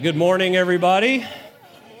Good morning, everybody.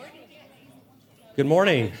 Good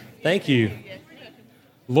morning. Thank you.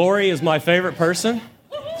 Lori is my favorite person.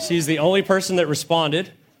 She's the only person that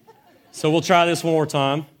responded. So we'll try this one more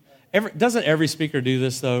time. Doesn't every speaker do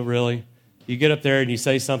this, though, really? You get up there and you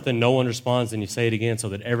say something, no one responds, and you say it again so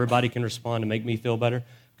that everybody can respond to make me feel better.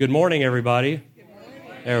 Good morning, everybody. Good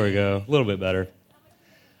morning. There we go. A little bit better.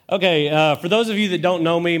 Okay, for those of you that don't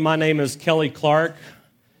know me, my name is Kelly Clark.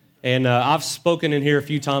 And I've spoken in here a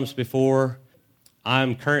few times before.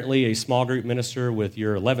 I'm currently a small group minister with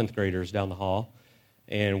your 11th graders down the hall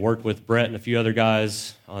and worked with Brett and a few other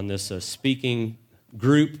guys on this speaking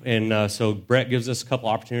group. And so Brett gives us a couple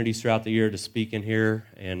opportunities throughout the year to speak in here.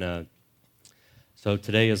 And so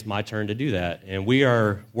today is my turn to do that. And we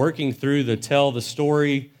are working through the Tell the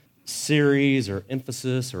Story series or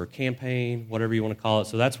emphasis or campaign, whatever you want to call it.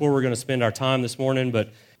 So that's where we're going to spend our time this morning.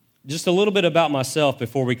 But just a little bit about myself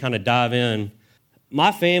before we kind of dive in.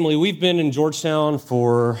 My family, we've been in Georgetown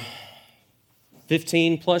for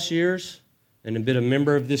 15 plus years and have been a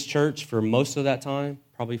member of this church for most of that time,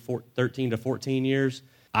 probably 13 to 14 years.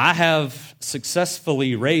 I have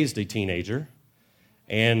successfully raised a teenager,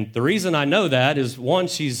 and the reason I know that is, one,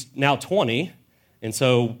 she's now 20, and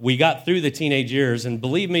so we got through the teenage years, and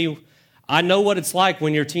believe me, I know what it's like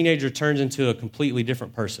when your teenager turns into a completely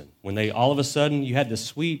different person. When they, all of a sudden, you had this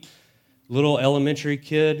sweet little elementary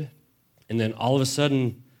kid, and then all of a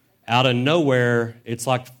sudden, out of nowhere, it's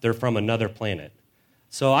like they're from another planet.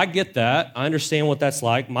 So I get that. I understand what that's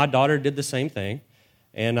like. My daughter did the same thing.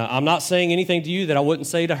 And I'm not saying anything to you that I wouldn't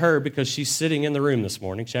say to her because she's sitting in the room this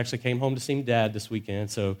morning. She actually came home to see Dad this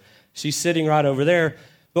weekend, so she's sitting right over there.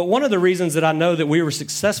 But one of the reasons that I know that we were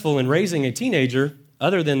successful in raising a teenager,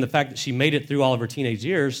 other than the fact that she made it through all of her teenage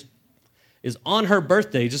years, is on her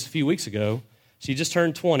birthday just a few weeks ago, she just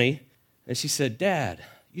turned 20, and she said, "Dad,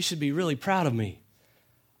 you should be really proud of me.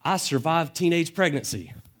 I survived teenage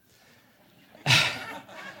pregnancy."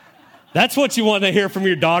 That's what you want to hear from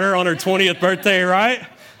your daughter on her 20th birthday, right?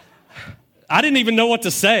 I didn't even know what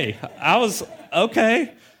to say. I was,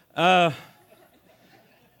 okay.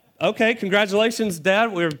 Okay, congratulations,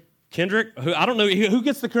 Dad. We're Kendrick, I don't know, who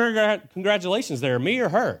gets the congratulations there, me or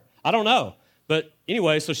her? I don't know. But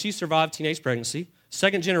anyway, so she survived teenage pregnancy,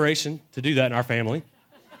 second generation to do that in our family.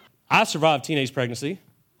 I survived teenage pregnancy.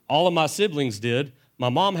 All of my siblings did. My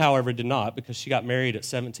mom, however, did not because she got married at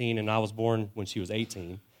 17 and I was born when she was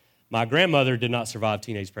 18. My grandmother did not survive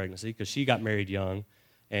teenage pregnancy because she got married young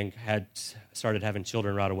and had started having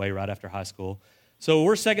children right away, right after high school. So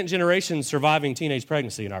we're second generation surviving teenage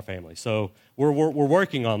pregnancy in our family. So we're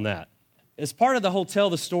working on that. As part of the whole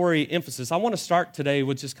Tell the Story emphasis, I want to start today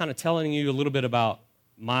with just kind of telling you a little bit about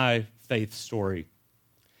my faith story.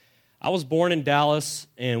 I was born in Dallas,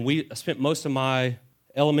 and I spent most of my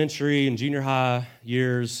elementary and junior high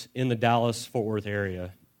years in the Dallas-Fort Worth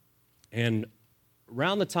area. And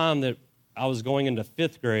around the time that I was going into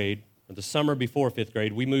fifth grade, or the summer before fifth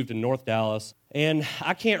grade, we moved to North Dallas. And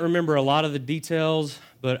I can't remember a lot of the details,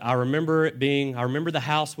 but I remember the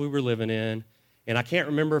house we were living in, and I can't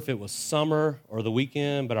remember if it was summer or the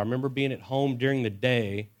weekend, but I remember being at home during the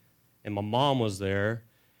day, and my mom was there.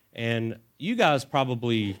 And you guys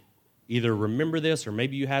probably either remember this or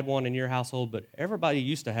maybe you had one in your household, but everybody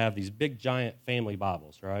used to have these big, giant family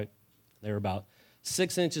Bibles, right? They were about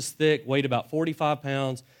 6 inches thick, weighed about 45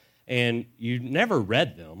 pounds, and you never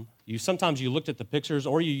read them. Sometimes you looked at the pictures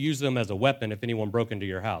or you used them as a weapon if anyone broke into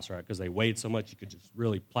your house, right? Because they weighed so much you could just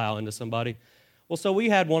really plow into somebody. Well, so we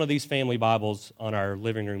had one of these family Bibles on our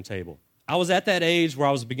living room table. I was at that age where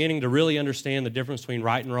I was beginning to really understand the difference between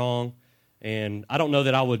right and wrong, and I don't know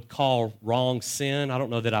that I would call wrong sin. I don't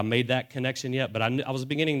know that I made that connection yet, but I was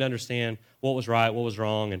beginning to understand what was right, what was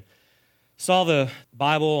wrong, and saw the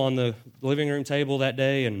Bible on the living room table that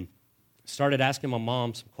day and started asking my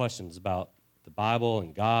mom some questions about the Bible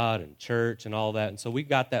and God and church and all that. And so we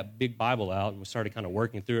got that big Bible out and we started kind of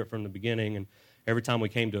working through it from the beginning. And every time we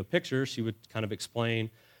came to a picture, she would kind of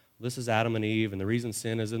explain, this is Adam and Eve, and the reason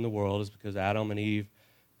sin is in the world is because Adam and Eve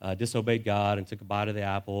disobeyed God and took a bite of the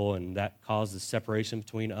apple, and that caused the separation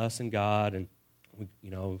between us and God, and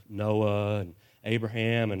Noah and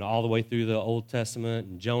Abraham and all the way through the Old Testament,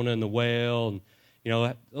 and Jonah and the whale, and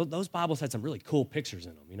those Bibles had some really cool pictures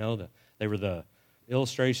in them. They were the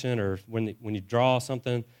illustration, or when you draw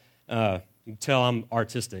something, you can tell I'm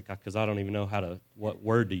artistic because I don't even know what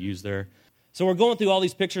word to use there. So we're going through all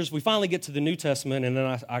these pictures. We finally get to the New Testament, and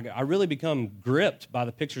then I really become gripped by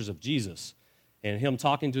the pictures of Jesus and him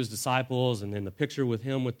talking to his disciples, and then the picture with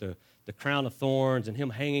him with the crown of thorns and him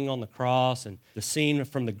hanging on the cross, and the scene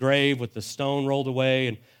from the grave with the stone rolled away.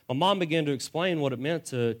 And my mom began to explain what it meant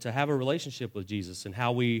to have a relationship with Jesus and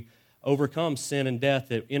how we overcome sin and death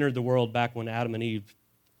that entered the world back when Adam and Eve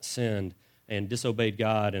sinned and disobeyed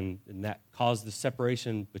God, and that caused the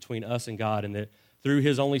separation between us and God, and that through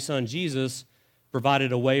his only son, Jesus,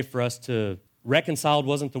 provided a way for us to reconciled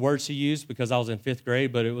wasn't the word she used because I was in 5th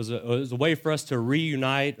grade, but it was a way for us to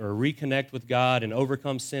reunite or reconnect with God and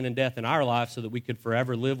overcome sin and death in our life so that we could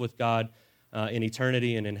forever live with God in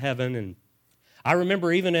eternity and in heaven. And I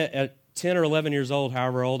remember even at 10 or 11 years old,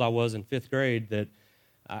 however old I was in 5th grade, that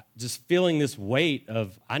just feeling this weight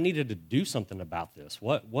of I needed to do something about this.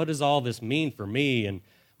 What does all this mean for me? And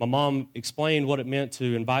my mom explained what it meant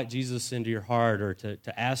to invite Jesus into your heart or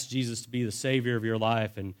to ask Jesus to be the Savior of your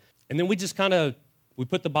life. And then we just we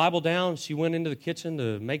put the Bible down. She went into the kitchen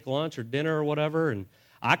to make lunch or dinner or whatever, and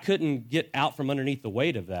I couldn't get out from underneath the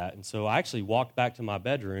weight of that. And so I actually walked back to my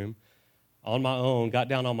bedroom on my own, got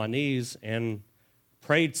down on my knees, and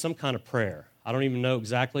prayed some kind of prayer. I don't even know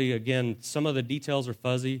exactly. Again, some of the details are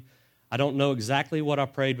fuzzy. I don't know exactly what I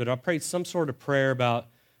prayed, but I prayed some sort of prayer about,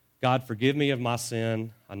 God, forgive me of my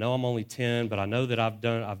sin. I know I'm only 10, but I know that I've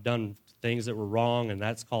done things that were wrong, and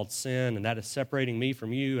that's called sin, and that is separating me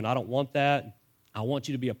from you, and I don't want that. I want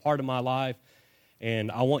you to be a part of my life,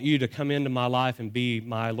 and I want you to come into my life and be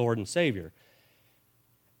my Lord and Savior.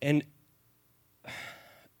 And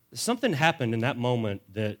something happened in that moment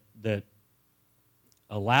that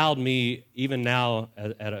allowed me, even now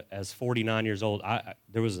as 49 years old,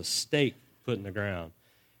 there was a stake put in the ground.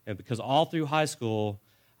 And because all through high school,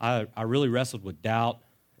 I really wrestled with doubt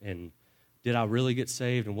and did I really get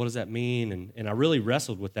saved and what does that mean? And I really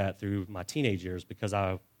wrestled with that through my teenage years because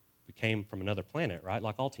I came from another planet, right,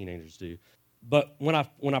 like all teenagers do. But when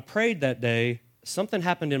I prayed that day, something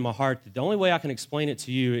happened in my heart that the only way I can explain it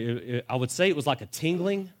to you, I would say it was like a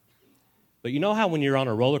tingling. But you know how when you're on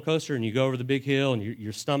a roller coaster and you go over the big hill and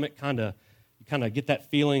your stomach kind of get that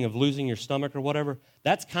feeling of losing your stomach or whatever?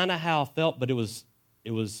 That's kind of how I felt, but it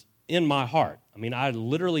was in my heart. I mean, I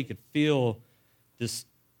literally could feel this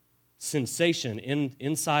sensation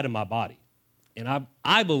inside of my body. And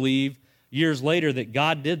I believe years later that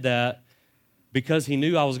God did that because he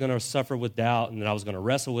knew I was going to suffer with doubt and that I was going to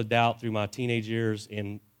wrestle with doubt through my teenage years.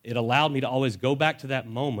 And it allowed me to always go back to that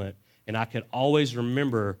moment, and I could always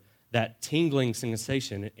remember that tingling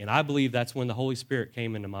sensation. And I believe that's when the Holy Spirit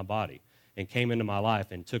came into my body and came into my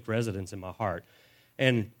life and took residence in my heart.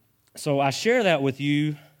 And so I share that with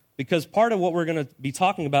you because part of what we're going to be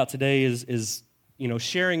talking about today is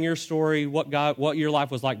sharing your story, what your life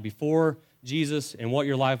was like before Jesus and what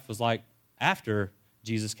your life was like after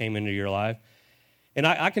Jesus came into your life. And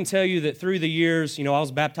I can tell you that through the years, I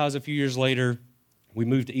was baptized a few years later. We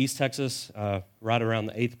moved to East Texas right around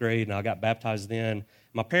the 8th grade, and I got baptized then.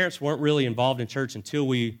 My parents weren't really involved in church until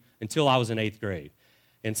I was in 8th grade.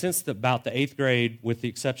 And since about the 8th grade, with the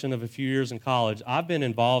exception of a few years in college, I've been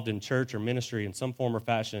involved in church or ministry in some form or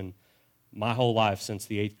fashion my whole life since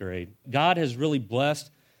the 8th grade. God has really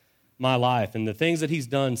blessed my life, and the things that he's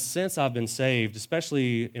done since I've been saved,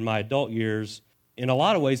 especially in my adult years, in a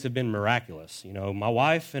lot of ways have been miraculous. My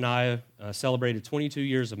wife and I celebrated 22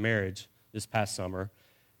 years of marriage this past summer,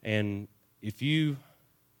 and if you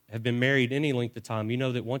have been married any length of time, you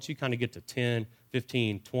know that once you kind of get to 10,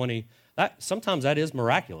 15, 20, sometimes that is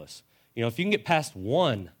miraculous. If you can get past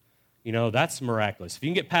 1, that's miraculous. If you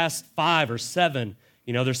can get past 5 or 7,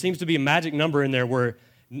 there seems to be a magic number in there where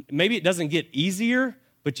maybe it doesn't get easier,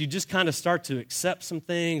 but you just kind of start to accept some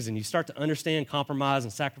things and you start to understand compromise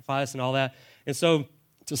and sacrifice and all that. And so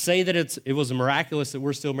to say that it was miraculous that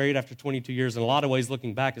we're still married after 22 years, in a lot of ways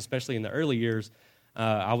looking back, especially in the early years,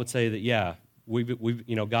 I would say that, yeah,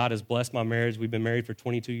 God has blessed my marriage. We've been married for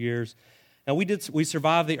 22 years. And we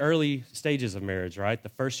survived the early stages of marriage, right? The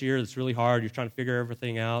first year, it's really hard. You're trying to figure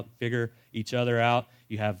everything out, figure each other out.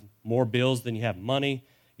 You have more bills than you have money.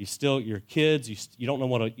 Your kids, you don't know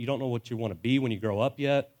what you want to be when you grow up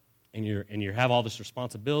yet, and you have all this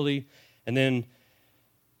responsibility. And then,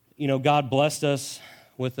 God blessed us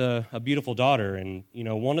with a beautiful daughter. And,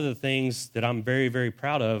 one of the things that I'm very, very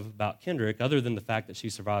proud of about Kendrick, other than the fact that she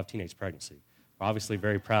survived teenage pregnancy, we're obviously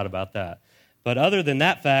very proud about that. But other than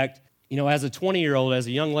that fact, as a 20-year-old, as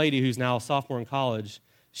a young lady who's now a sophomore in college,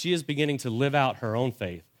 she is beginning to live out her own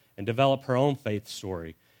faith and develop her own faith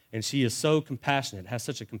story. And she is so compassionate, has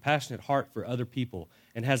such a compassionate heart for other people,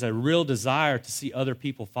 and has a real desire to see other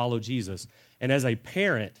people follow Jesus. And as a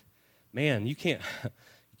parent, man, you can't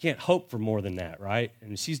hope for more than that, right?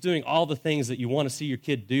 And she's doing all the things that you want to see your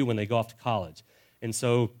kid do when they go off to college. And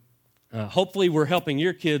so hopefully we're helping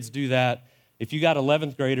your kids do that. If you got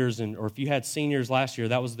 11th graders or if you had seniors last year,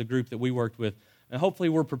 that was the group that we worked with. And hopefully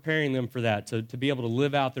we're preparing them for that, to be able to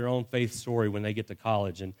live out their own faith story when they get to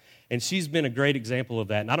college. And she's been a great example of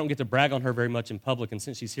that. And I don't get to brag on her very much in public, and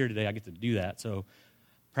since she's here today, I get to do that. So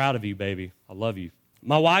proud of you, baby. I love you.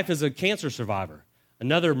 My wife is a cancer survivor,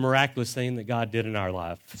 another miraculous thing that God did in our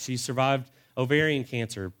life. She survived ovarian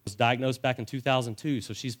cancer, was diagnosed back in 2002,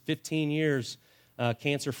 so she's 15 years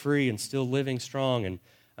cancer-free and still living strong. And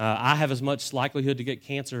I have as much likelihood to get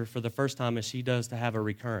cancer for the first time as she does to have a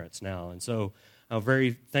recurrence now. And so I'm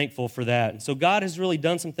very thankful for that. And so God has really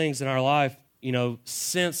done some things in our life,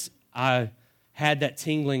 since I had that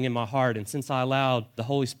tingling in my heart and since I allowed the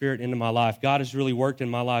Holy Spirit into my life. God has really worked in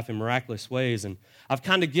my life in miraculous ways. And I've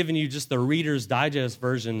kind of given you just the Reader's Digest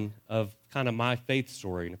version of kind of my faith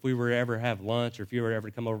story. And if we were to ever have lunch or if you were ever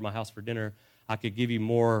to come over to my house for dinner, I could give you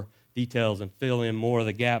more details and fill in more of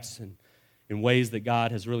the gaps and in ways that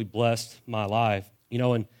God has really blessed my life.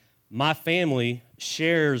 And my family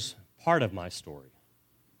shares part of my story,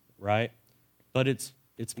 right? But it's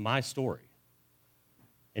my story.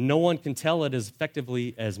 And no one can tell it as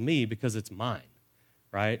effectively as me because it's mine,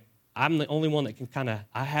 right? I'm the only one that can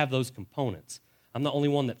I have those components. I'm the only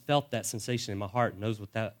one that felt that sensation in my heart and knows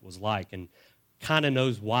what that was like and kind of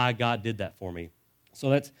knows why God did that for me.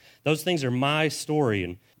 So those things are my story,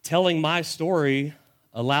 and telling my story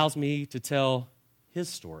allows me to tell his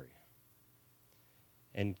story.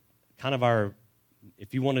 And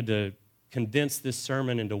if you wanted to condense this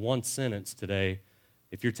sermon into one sentence today,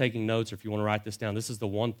 if you're taking notes or if you want to write this down, this is the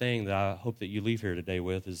one thing that I hope that you leave here today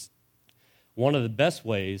with, is one of the best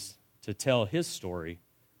ways to tell his story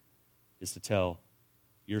is to tell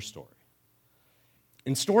your story.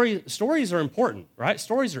 And stories are important, right?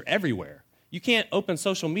 Stories are everywhere. You can't open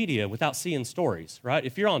social media without seeing stories, right?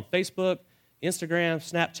 If you're on Facebook, Instagram,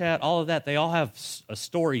 Snapchat, all of that, they all have a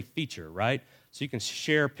story feature, right? So you can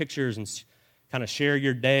share pictures and kind of share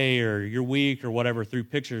your day or your week or whatever through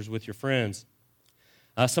pictures with your friends.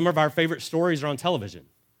 Some of our favorite stories are on television.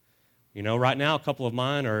 Right now, a couple of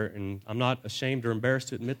mine are, and I'm not ashamed or embarrassed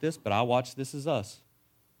to admit this, but I watch This Is Us.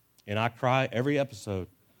 And I cry every episode.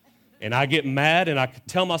 And I get mad, and I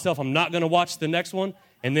tell myself I'm not going to watch the next one,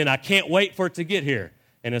 and then I can't wait for it to get here.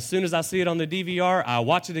 And as soon as I see it on the DVR, I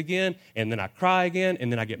watch it again, and then I cry again,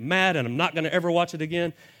 and then I get mad, and I'm not going to ever watch it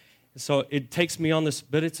again. So it takes me on this,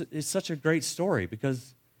 but it's such a great story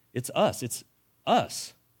because it's us. It's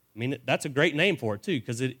us. I mean, that's a great name for it, too,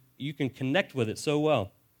 because you can connect with it so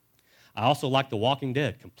well. I also like The Walking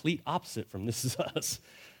Dead, complete opposite from This Is Us.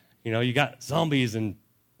 You got zombies and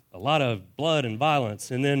a lot of blood and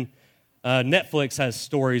violence. And then Netflix has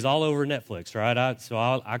stories all over Netflix, right?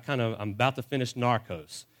 I'm about to finish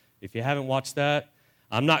Narcos. If you haven't watched that,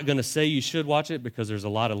 I'm not going to say you should watch it because there's a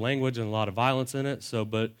lot of language and a lot of violence in it.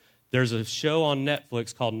 But there's a show on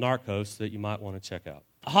Netflix called Narcos that you might want to check out.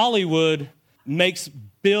 Hollywood makes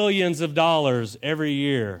billions of dollars every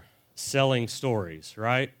year selling stories,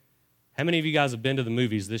 right? How many of you guys have been to the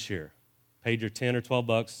movies this year? Paid your $10 or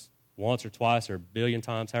 $12 once or twice or a billion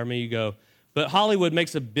times, however many you go. But Hollywood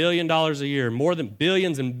makes $1 billion a year, more than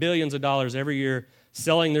billions and billions of dollars every year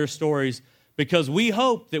selling their stories because we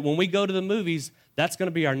hope that when we go to the movies, that's going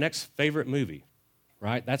to be our next favorite movie,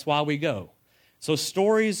 right? That's why we go. So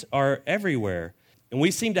stories are everywhere. And we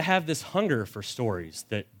seem to have this hunger for stories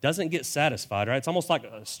that doesn't get satisfied, right? It's almost like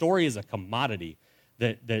a story is a commodity,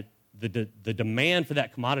 that the demand for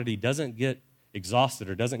that commodity doesn't get exhausted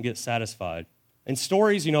or doesn't get satisfied. And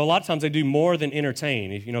stories, a lot of times they do more than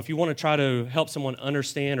entertain. If you want to try to help someone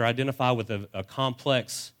understand or identify with a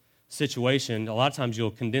complex situation, a lot of times you'll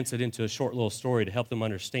condense it into a short little story to help them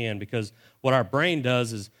understand, because what our brain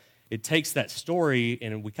does is it takes that story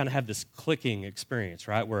and we kind of have this clicking experience,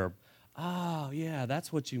 right? Where, oh, yeah,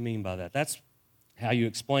 that's what you mean by that. That's how you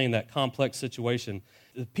explain that complex situation.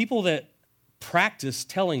 The people that practice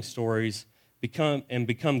telling stories become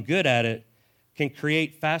good at it can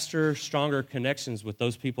create faster, stronger connections with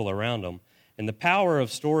those people around them. And the power of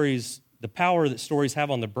stories, the power that stories have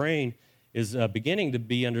on the brain is beginning to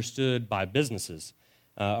be understood by businesses.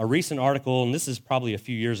 A recent article, and this is probably a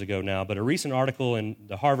few years ago now, but a recent article in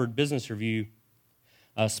the Harvard Business Review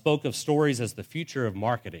spoke of stories as the future of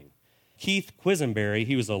marketing. Keith Quisenberry,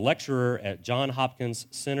 he was a lecturer at Johns Hopkins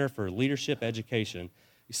Center for Leadership Education.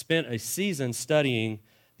 He spent a season studying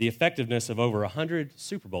the effectiveness of over 100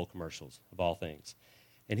 Super Bowl commercials, of all things.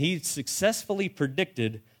 And he successfully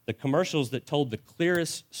predicted the commercials that told the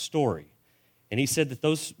clearest story. And he said that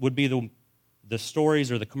those would be the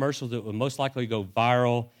stories or the commercials that would most likely go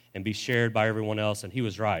viral and be shared by everyone else, and he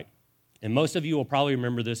was right. And most of you will probably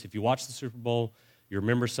remember this. If you watch the Super Bowl, you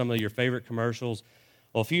remember some of your favorite commercials.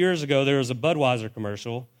 Well, a few years ago, there was a Budweiser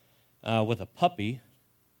commercial with a puppy,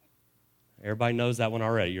 Everybody knows that one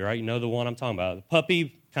already, right? You know the one I'm talking about. The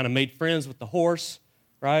puppy kind of made friends with the horse,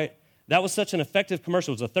 right? That was such an effective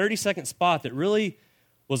commercial. It was a 30-second spot that really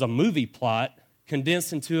was a movie plot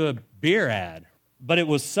condensed into a beer ad. But it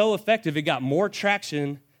was so effective, it got more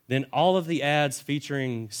traction than all of the ads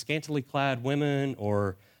featuring scantily clad women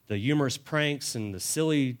or the humorous pranks and the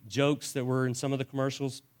silly jokes that were in some of the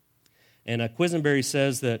commercials. And Quisenberry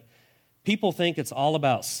says that people think it's all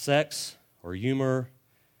about sex or humor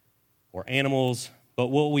or animals, but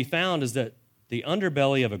what we found is that the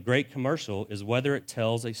underbelly of a great commercial is whether it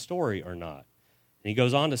tells a story or not. And he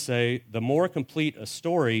goes on to say, the more complete a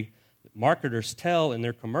story that marketers tell in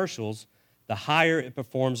their commercials, the higher it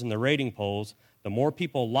performs in the rating polls, the more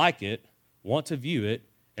people like it, want to view it,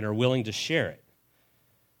 and are willing to share it.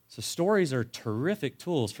 So stories are terrific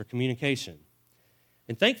tools for communication.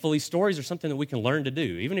 And thankfully, stories are something that we can learn to do.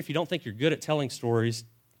 Even if you don't think you're good at telling stories,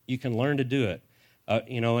 you can learn to do it.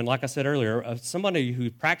 And like I said earlier, somebody who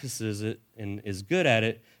practices it and is good at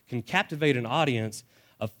it can captivate an audience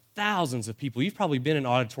of thousands of people. You've probably been in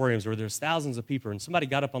auditoriums where there's thousands of people, and somebody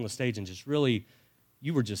got up on the stage and just really,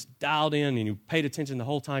 you were just dialed in and you paid attention the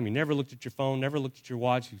whole time. You never looked at your phone, never looked at your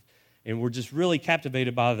watch, and were just really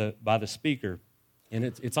captivated by the speaker. And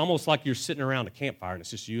it's almost like you're sitting around a campfire and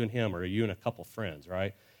it's just you and him or you and a couple friends,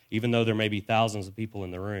 right? Even though there may be thousands of people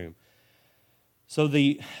in the room. So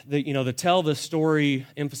the tell the story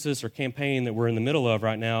emphasis or campaign that we're in the middle of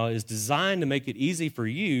right now is designed to make it easy for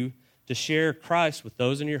you to share Christ with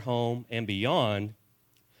those in your home and beyond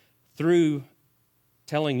through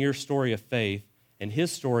telling your story of faith and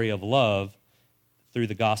his story of love through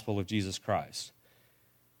the gospel of Jesus Christ.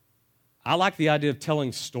 I like the idea of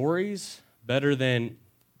telling stories better than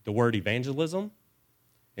the word evangelism.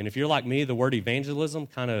 And if you're like me, the word evangelism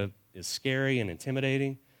kind of is scary and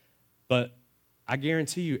intimidating. But I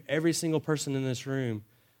guarantee you, every single person in this room,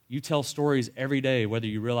 you tell stories every day, whether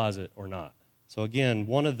you realize it or not. So again,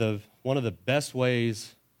 one of the best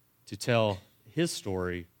ways to tell his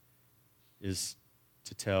story is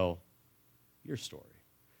to tell your story.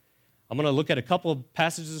 I'm going to look at a couple of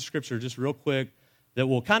passages of Scripture just real quick that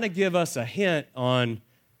will kind of give us a hint on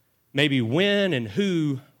maybe when and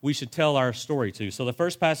who we should tell our story to. So the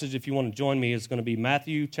first passage, if you want to join me, is going to be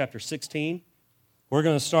Matthew chapter 16. We're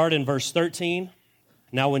going to start in verse 13.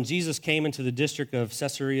 Now when Jesus came into the district of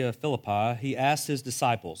Caesarea Philippi, he asked his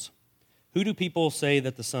disciples, "Who do people say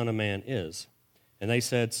that the Son of Man is?" And they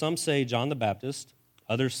said, "Some say John the Baptist,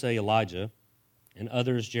 others say Elijah, and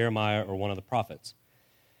others Jeremiah or one of the prophets."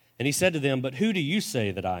 And he said to them, "But who do you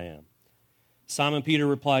say that I am?" Simon Peter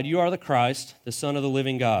replied, "You are the Christ, the Son of the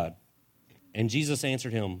living God." And Jesus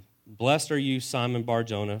answered him, "Blessed are you, Simon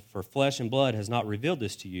Bar-Jonah, for flesh and blood has not revealed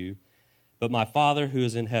this to you, but my Father who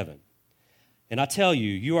is in heaven. And I tell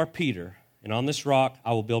you, you are Peter, and on this rock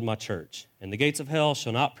I will build my church, and the gates of hell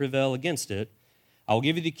shall not prevail against it. I will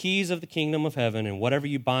give you the keys of the kingdom of heaven, and whatever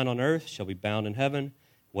you bind on earth shall be bound in heaven,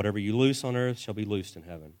 whatever you loose on earth shall be loosed in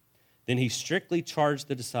heaven." Then he strictly charged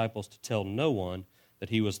the disciples to tell no one that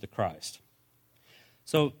he was the Christ.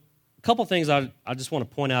 So a couple things I just want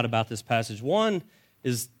to point out about this passage. One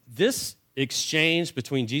is this exchange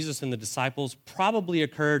between Jesus and the disciples probably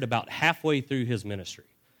occurred about halfway through his ministry.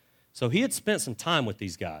 So he had spent some time with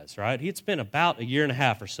these guys, right? He had spent about a year and a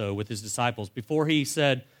half or so with his disciples before he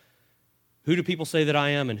said, "Who do people say that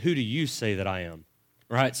I am, and who do you say that I am?"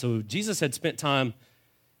 Right? So Jesus had spent time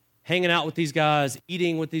hanging out with these guys,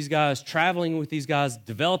 eating with these guys, traveling with these guys,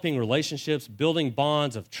 developing relationships, building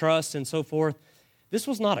bonds of trust and so forth. This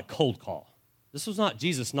was not a cold call. This was not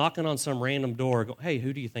Jesus knocking on some random door going, "Hey,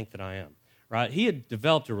 who do you think that I am?" Right? He had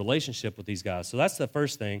developed a relationship with these guys. So that's the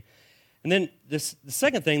first thing. And then the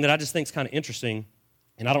second thing that I just think is kind of interesting,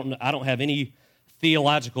 and I don't have any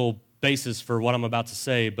theological basis for what I'm about to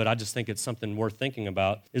say, but I just think it's something worth thinking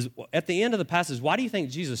about, is at the end of the passage, why do you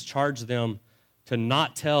think Jesus charged them to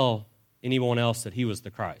not tell anyone else that he was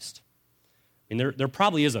the Christ? I mean, there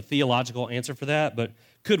probably is a theological answer for that, but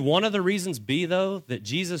could one of the reasons be, though, that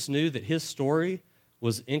Jesus knew that his story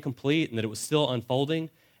was incomplete and that it was still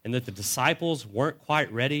unfolding, and that the disciples weren't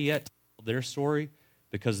quite ready yet to tell their story,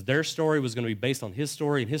 because their story was going to be based on his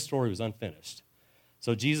story, and his story was unfinished.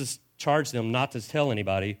 So Jesus charged them not to tell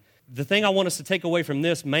anybody. The thing I want us to take away from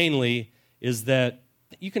this mainly is that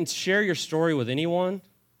you can share your story with anyone,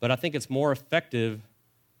 but I think it's more effective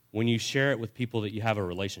when you share it with people that you have a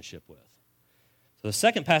relationship with. So the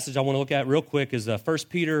second passage I want to look at real quick is 1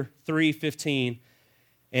 Peter 3:15.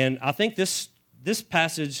 And I think this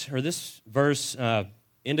passage, or this verse,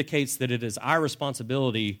 indicates that it is our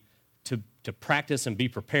responsibility to practice and be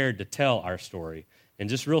prepared to tell our story. And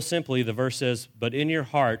just real simply, the verse says, "But in your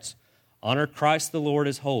hearts, honor Christ the Lord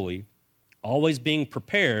as holy, always being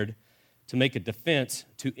prepared to make a defense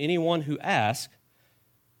to anyone who asks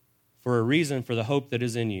for a reason for the hope that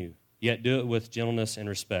is in you, yet do it with gentleness and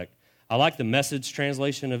respect. I like the Message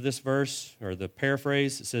translation of this verse, or the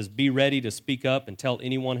paraphrase. It says, be ready to speak up and tell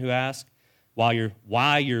anyone who asks why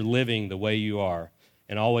you're living the way you are,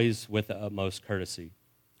 and always with the utmost courtesy.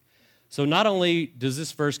 So not only does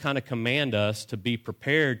this verse kind of command us to be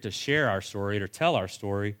prepared to share our story, or tell our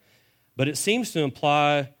story, but it seems to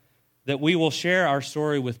imply that we will share our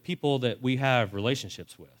story with people that we have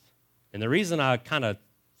relationships with. And the reason I kind of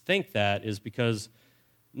think that is because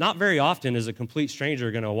not very often is a complete stranger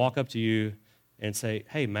going to walk up to you and say,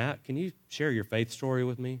 hey, Matt, can you share your faith story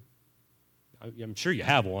with me? I'm sure you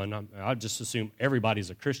have one. I just assume everybody's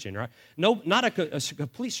a Christian, right? No, not a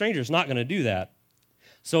complete stranger is not going to do that.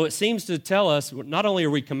 So it seems to tell us, not only are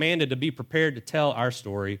we commanded to be prepared to tell our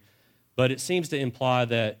story, but it seems to imply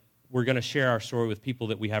that we're going to share our story with people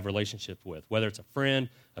that we have relationships with, whether it's a friend,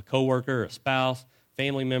 a coworker, a spouse,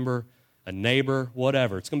 family member, a neighbor,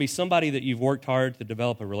 whatever. It's going to be somebody that you've worked hard to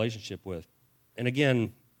develop a relationship with. And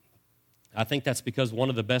again, I think that's because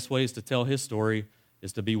one of the best ways to tell his story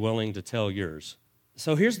is to be willing to tell yours.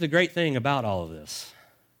 So here's the great thing about all of this,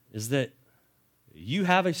 is that you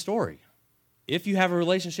have a story. If you have a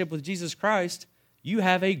relationship with Jesus Christ, you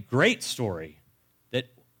have a great story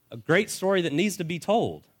that needs to be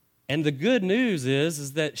told. And the good news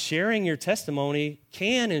is that sharing your testimony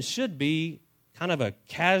can and should be kind of a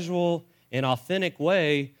casual and authentic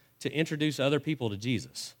way to introduce other people to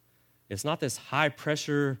Jesus. It's not this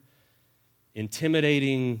high-pressure,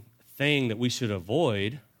 intimidating thing that we should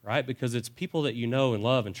avoid, right? Because it's people that you know and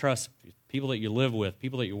love and trust, people that you live with,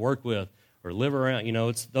 people that you work with or live around.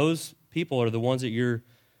 It's those people are the ones that you're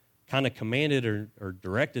kind of commanded or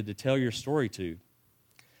directed to tell your story to.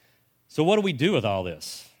 So what do we do with all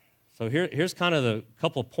this? So here's kind of the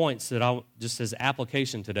couple of points that I'll just as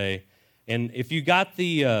application today. And if you got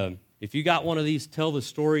one of these tell the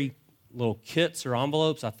story little kits or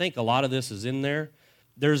envelopes, I think a lot of this is in there.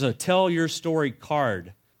 There's a tell your story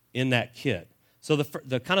card in that kit. So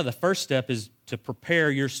the kind of the first step is to prepare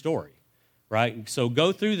your story, right? So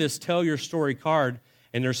go through this tell your story card,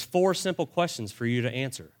 and there's 4 simple questions for you to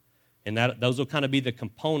answer. And those will kind of be the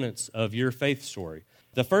components of your faith story.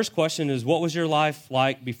 The first question is, what was your life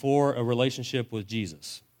like before a relationship with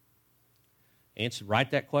Jesus?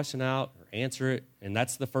 Write that question out or answer it, and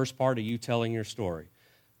that's the first part of you telling your story.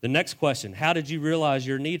 The next question, how did you realize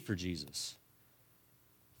your need for Jesus?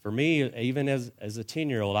 For me, even as a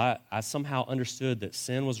 10-year-old, I somehow understood that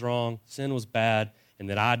sin was wrong, sin was bad, and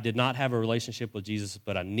that I did not have a relationship with Jesus,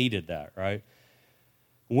 but I needed that, right?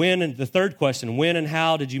 The third question, when and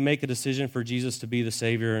how did you make a decision for Jesus to be the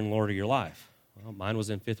Savior and Lord of your life? Well, mine was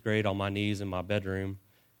in 5th grade on my knees in my bedroom,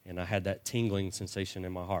 and I had that tingling sensation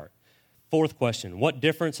in my heart. Fourth question, what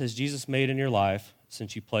difference has Jesus made in your life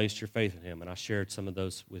since you placed your faith in him? And I shared some of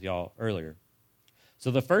those with y'all earlier. So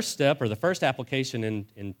the first step or the first application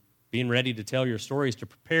in being ready to tell your story is to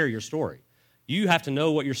prepare your story. You have to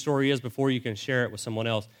know what your story is before you can share it with someone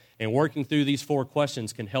else, and working through these 4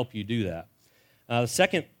 questions can help you do that. The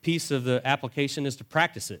second piece of the application is to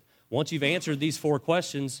practice it. Once you've answered these 4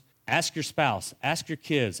 questions, ask your spouse, ask your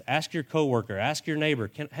kids, ask your coworker, ask your neighbor,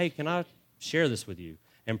 can I share this with you?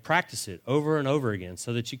 And practice it over and over again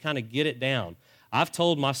so that you kind of get it down. I've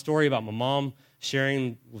told my story about my mom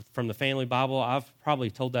sharing from the family Bible. I've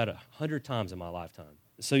probably told that 100 times in my lifetime.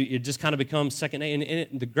 So it just kind of becomes second nature.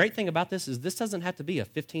 And the great thing about this is this doesn't have to be a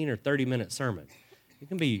 15 or 30-minute sermon. It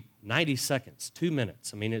can be 90 seconds, 2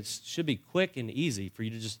 minutes. I mean, it should be quick and easy for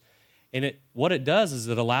you to just, and what it does is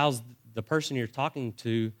it allows the person you're talking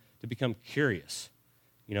to become curious,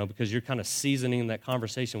 because you're kind of seasoning that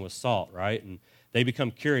conversation with salt, right? And they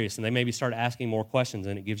become curious, and they maybe start asking more questions,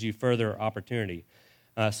 and it gives you further opportunity.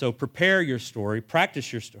 So prepare your story,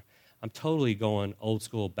 practice your story. I'm totally going old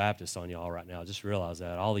school Baptist on y'all right now. I just realized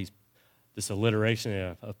that. This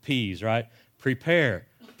alliteration of P's, right? Prepare,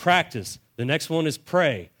 practice. The next one is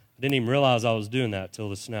pray. I didn't even realize I was doing that till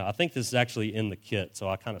this now. I think this is actually in the kit, so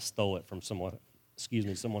I kind of stole it from someone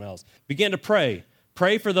else. Begin to pray.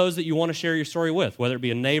 Pray for those that you want to share your story with, whether it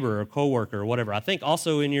be a neighbor or a coworker or whatever. I think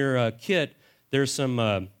also in your kit, there's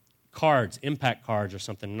some cards, impact cards or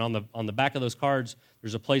something. And on the back of those cards,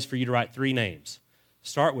 there's a place for you to write 3 names.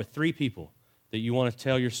 Start with 3 people that you want to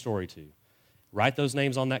tell your story to. Write those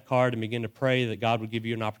names on that card and begin to pray that God would give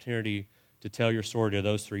you an opportunity to tell your story to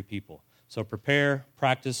those 3 people. So prepare,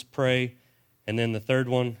 practice, pray, and then the third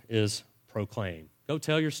one is proclaim. Go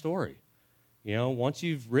tell your story. Once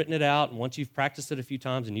you've written it out and once you've practiced it a few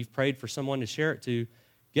times and you've prayed for someone to share it to,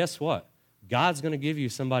 guess what? God's going to give you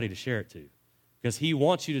somebody to share it to. because he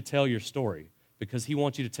wants you to tell your story, because he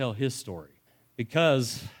wants you to tell his story.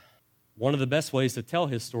 Because one of the best ways to tell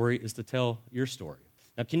his story is to tell your story.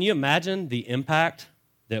 Now, can you imagine the impact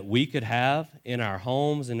that we could have in our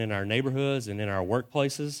homes and in our neighborhoods and in our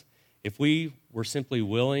workplaces if we were simply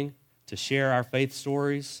willing to share our faith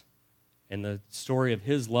stories and the story of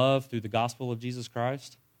his love through the gospel of Jesus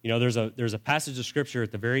Christ? You know, there's a passage of Scripture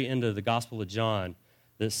at the very end of the Gospel of John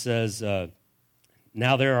that says,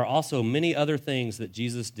 now there are also many other things that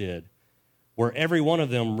Jesus did. Were every one of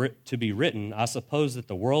them to be written, I suppose that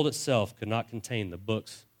the world itself could not contain the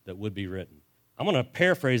books that would be written. I'm going to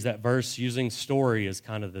paraphrase that verse using story as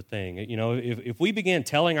kind of the thing. You know, if we began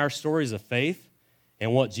telling our stories of faith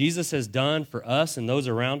and what Jesus has done for us and those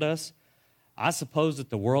around us, I suppose that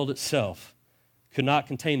the world itself could not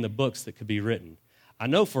contain the books that could be written. I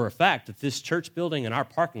know for a fact that this church building and our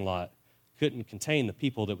parking lot couldn't contain the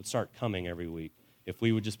people that would start coming every week if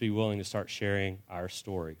we would just be willing to start sharing our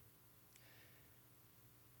story.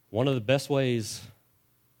 One of the best ways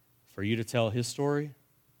for you to tell his story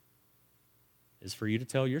is for you to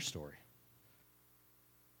tell your story.